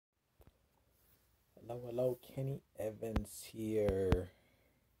Hello, KennyCEvans here.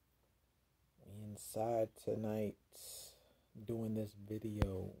 We inside tonight doing this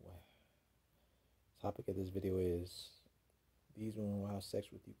video. Topic of this video is these women will have sex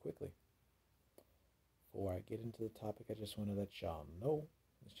with you quickly. Before I get into the topic, I just want to let y'all know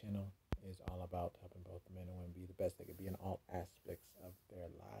this channel is all about helping both men and women be the best they can be in all aspects of their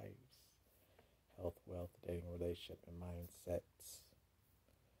lives. Health, wealth, dating, relationship, and mindsets.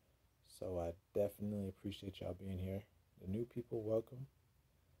 So I definitely appreciate y'all being here. The new people, welcome.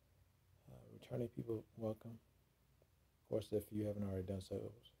 Returning people, welcome. Of course, if you haven't already done so,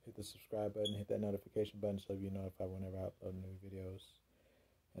 hit the subscribe button, hit that notification button so you'll be notified whenever I upload new videos.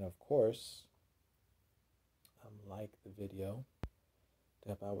 And of course, like the video to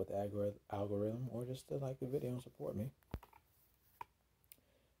help out with the algorithm, or just to like the video and support me.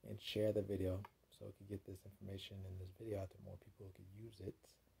 And share the video so we can get this information in this video out to more people who can use it.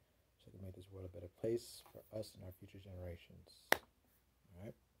 So we can make this world a better place for us and our future generations.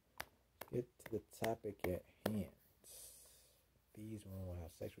 Alright, let's get to the topic at hand. These women will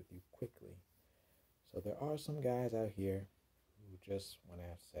have sex with you quickly. So there are some guys out here who just want to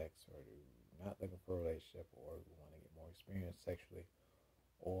have sex, or not looking for a relationship, or who want to get more experience sexually,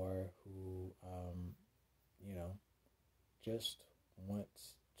 or who, just want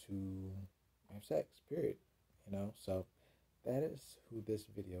to have sex, period. So that is who this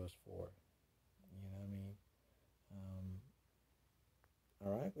video is for. You know what I mean?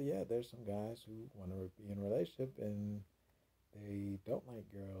 Alright, but yeah, there's some guys who want to be in a relationship and they don't like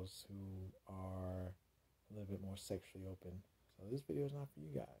girls who are a little bit more sexually open. So this video is not for you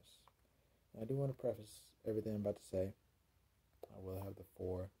guys. I do want to preface everything I'm about to say. I will have the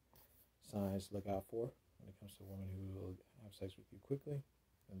 4 signs to look out for when it comes to women who will have sex with you quickly,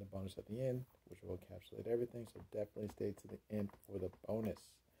 and the bonus at the end, which will encapsulate everything. So definitely stay to the end for the bonus.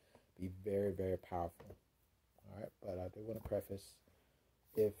 Be very, very powerful. All right, but I do want to preface,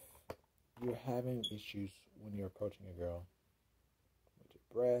 if you're having issues when you're approaching a girl with your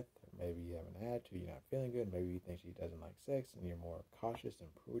breath, or maybe you have an attitude, you're not feeling good, maybe you think she doesn't like sex and you're more cautious and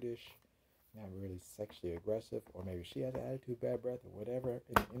prudish, not really sexually aggressive, or maybe she has an attitude, bad breath, or whatever,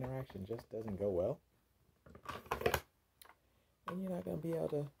 and the interaction just doesn't go well, and you're not going to be able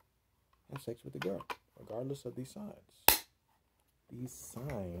to have sex with the girl, regardless of these signs. These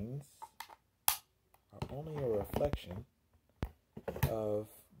signs are only a reflection of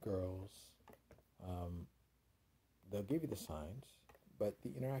girls. They'll give you the signs, but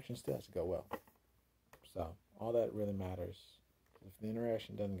the interaction still has to go well. So all that really matters. If the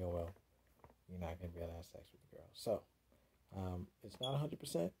interaction doesn't go well, you're not going to be able to have sex with the girl. So it's not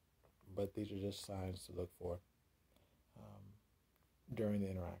 100%, but these are just signs to look for during the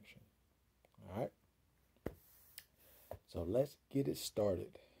interaction. All right. So let's get it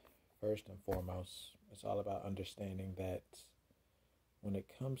started. First and foremost, it's all about understanding that when it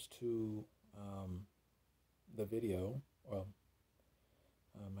comes to the video,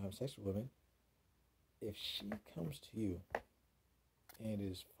 having sex with women, if she comes to you and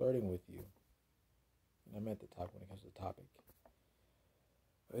is flirting with you, and I meant to talk when it comes to the topic,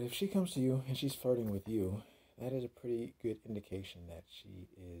 but if she comes to you and she's flirting with you, that is a pretty good indication that she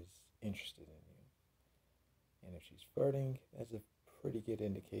is interested in you. And if she's flirting, that's a pretty good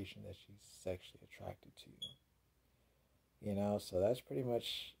indication that she's sexually attracted to you. So that's pretty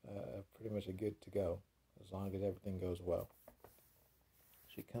much a good to go, as long as everything goes well.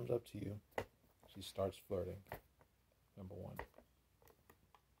 She comes up to you, she starts flirting. Number 1.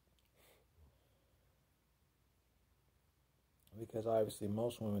 Because obviously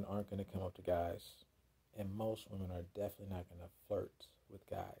most women aren't going to come up to guys, and most women are definitely not going to flirt with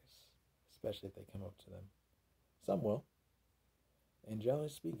guys, especially if they come up to them. Some will. And generally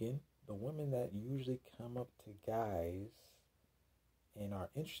speaking, the women that usually come up to guys and are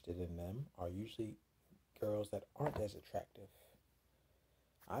interested in them are usually girls that aren't as attractive.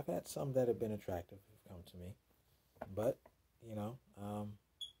 I've had some that have been attractive who've come to me, but,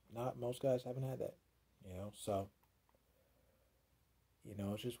 not most guys haven't had that, so,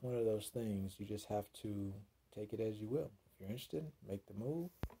 it's just one of those things. You just have to take it as you will. If you're interested, make the move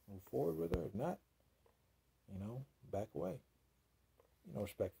forward with her. If not, back away,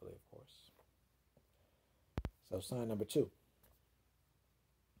 respectfully, of course. So sign number 2.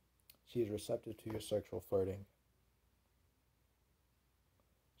 She is receptive to your sexual flirting.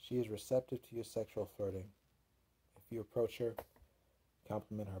 She is receptive to your sexual flirting. If you approach her,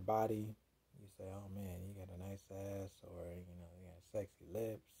 compliment her body, you say, "Oh man, you got a nice ass," or, you got sexy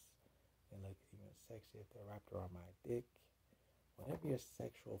lips, they look even sexy if they're wrapped around my dick. Whatever your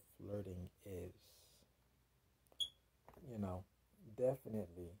sexual flirting is,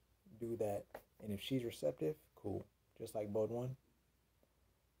 definitely do that And if she's receptive, cool. Just like Mode 1.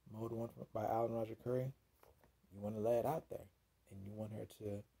 Mode 1 by Alan Roger Curry. You want to lay it out there. And you want her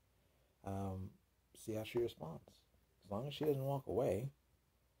to see how she responds. As long as she doesn't walk away,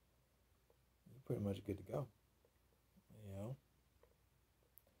 you're pretty much good to go. You know?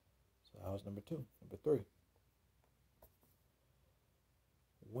 So that was number 2. Number 3.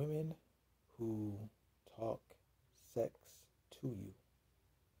 Women who talk sex to you.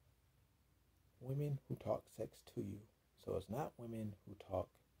 Women who talk sex to you. So it's not women who talk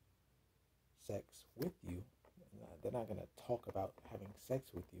sex with you. They're not going to talk about having sex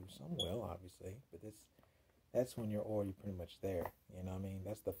with you. Some will, obviously, but that's when you're already pretty much there. You know what I mean?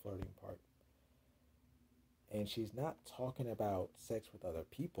 That's the flirting part. And she's not talking about sex with other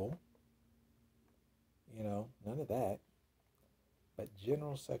people. You know, none of that. But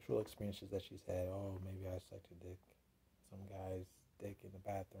general sexual experiences that she's had. Oh, maybe I sucked a dick. Some guy's dick in the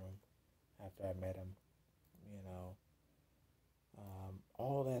bathroom after I met him. You know.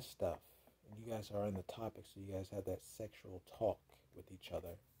 All that stuff. And you guys are on the topic, so you guys have that sexual talk with each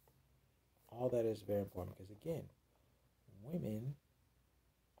other. All that is very important because, again, women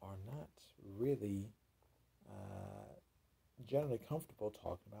are not really generally comfortable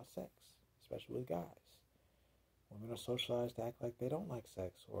talking about sex, especially with guys. Women are socialized to act like they don't like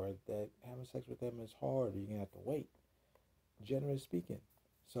sex, or that having sex with them is hard, or you're going to have to wait, generally speaking.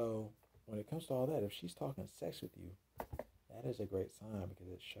 So when it comes to all that, if she's talking sex with you, that is a great sign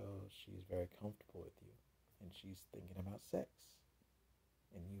because it shows she's very comfortable with you and she's thinking about sex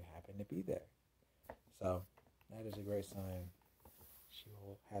and you happen to be there. So that is a great sign. She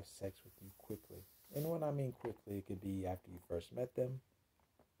will have sex with you quickly. And when I mean quickly, it could be after you first met them,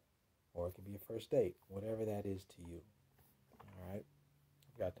 or it could be a first date, whatever that is to you. All right?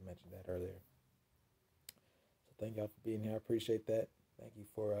 I forgot to mention that earlier. So thank y'all for being here. I appreciate that. Thank you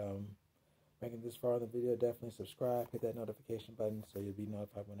for making this far in the video. Definitely subscribe. Hit that notification button so you'll be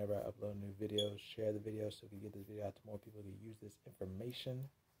notified whenever I upload new videos. Share the video so we can get this video out to more people who use this information.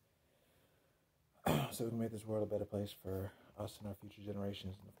 So we can make this world a better place for us and our future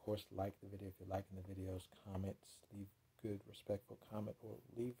generations. And of course, like the video if you're liking the videos. Comments. Leave good, respectful comment, or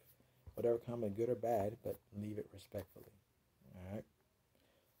leave whatever comment, good or bad, but leave it respectfully. All right?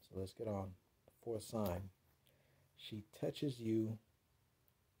 So let's get on. The fourth sign. She touches you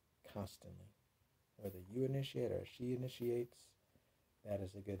constantly. Whether you initiate or she initiates, that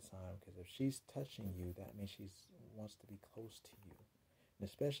is a good sign. Because if she's touching you, that means she wants to be close to you. And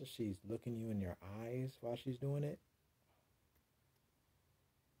especially if she's looking you in your eyes while she's doing it.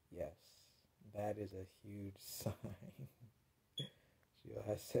 Yes, that is a huge sign. She'll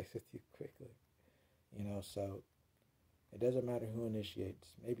have sex with you quickly. You know, so it doesn't matter who initiates.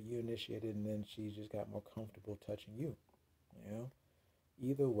 Maybe you initiated and then she just got more comfortable touching you. You know?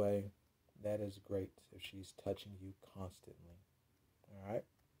 Either way, that is great if she's touching you constantly. All right?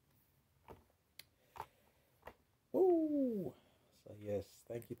 Woo! So yes,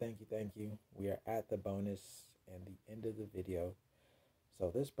 thank you. We are at the bonus and the end of the video.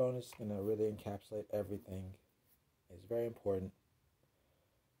 So this bonus is going to really encapsulate everything. It's very important.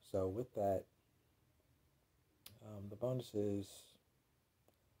 So with that, the bonus is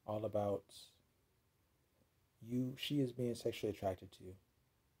all about you. She is being sexually attracted to you.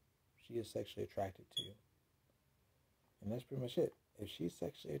 She is sexually attracted to you. And that's pretty much it. If she's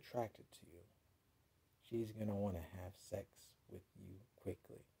sexually attracted to you, she's going to want to have sex with you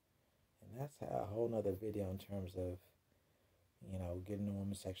quickly. And that's a whole nother video in terms of, you know, getting a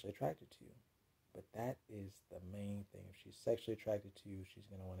woman sexually attracted to you. But that is the main thing. If she's sexually attracted to you, she's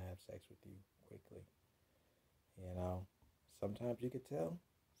going to want to have sex with you quickly. You know, sometimes you could tell.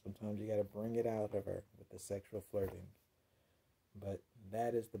 Sometimes you got to bring it out of her with the sexual flirting. But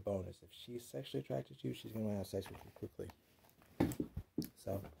that is the bonus. If she's sexually attracted to you, she's going to have sex with you quickly.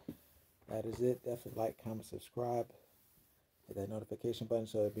 So that is it. Definitely like, comment, subscribe. Hit that notification button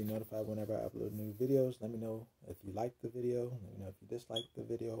so you'll be notified whenever I upload new videos. Let me know if you liked the video. Let me know if you disliked the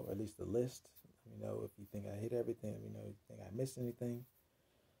video, or at least the list. Let me know if you think I hit everything. Let me know if you think I missed anything.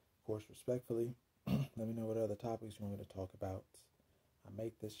 Of course, respectfully. Let me know what other topics you want me to talk about. I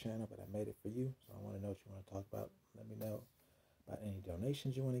make this channel, but I made it for you. So I want to know what you want to talk about. Let me know about any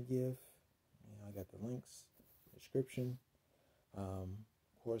donations you want to give. You know, I got the links in the description.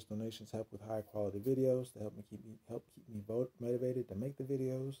 Of course, donations help with higher quality videos to help keep me motivated to make the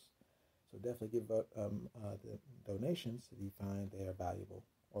videos. So definitely give the donations if you find they are valuable,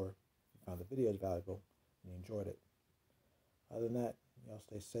 or if you found the videos valuable and you enjoyed it. Other than that, y'all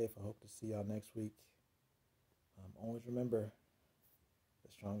stay safe. I hope to see y'all next week. Always remember,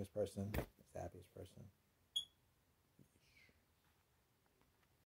 the strongest person is the happiest person.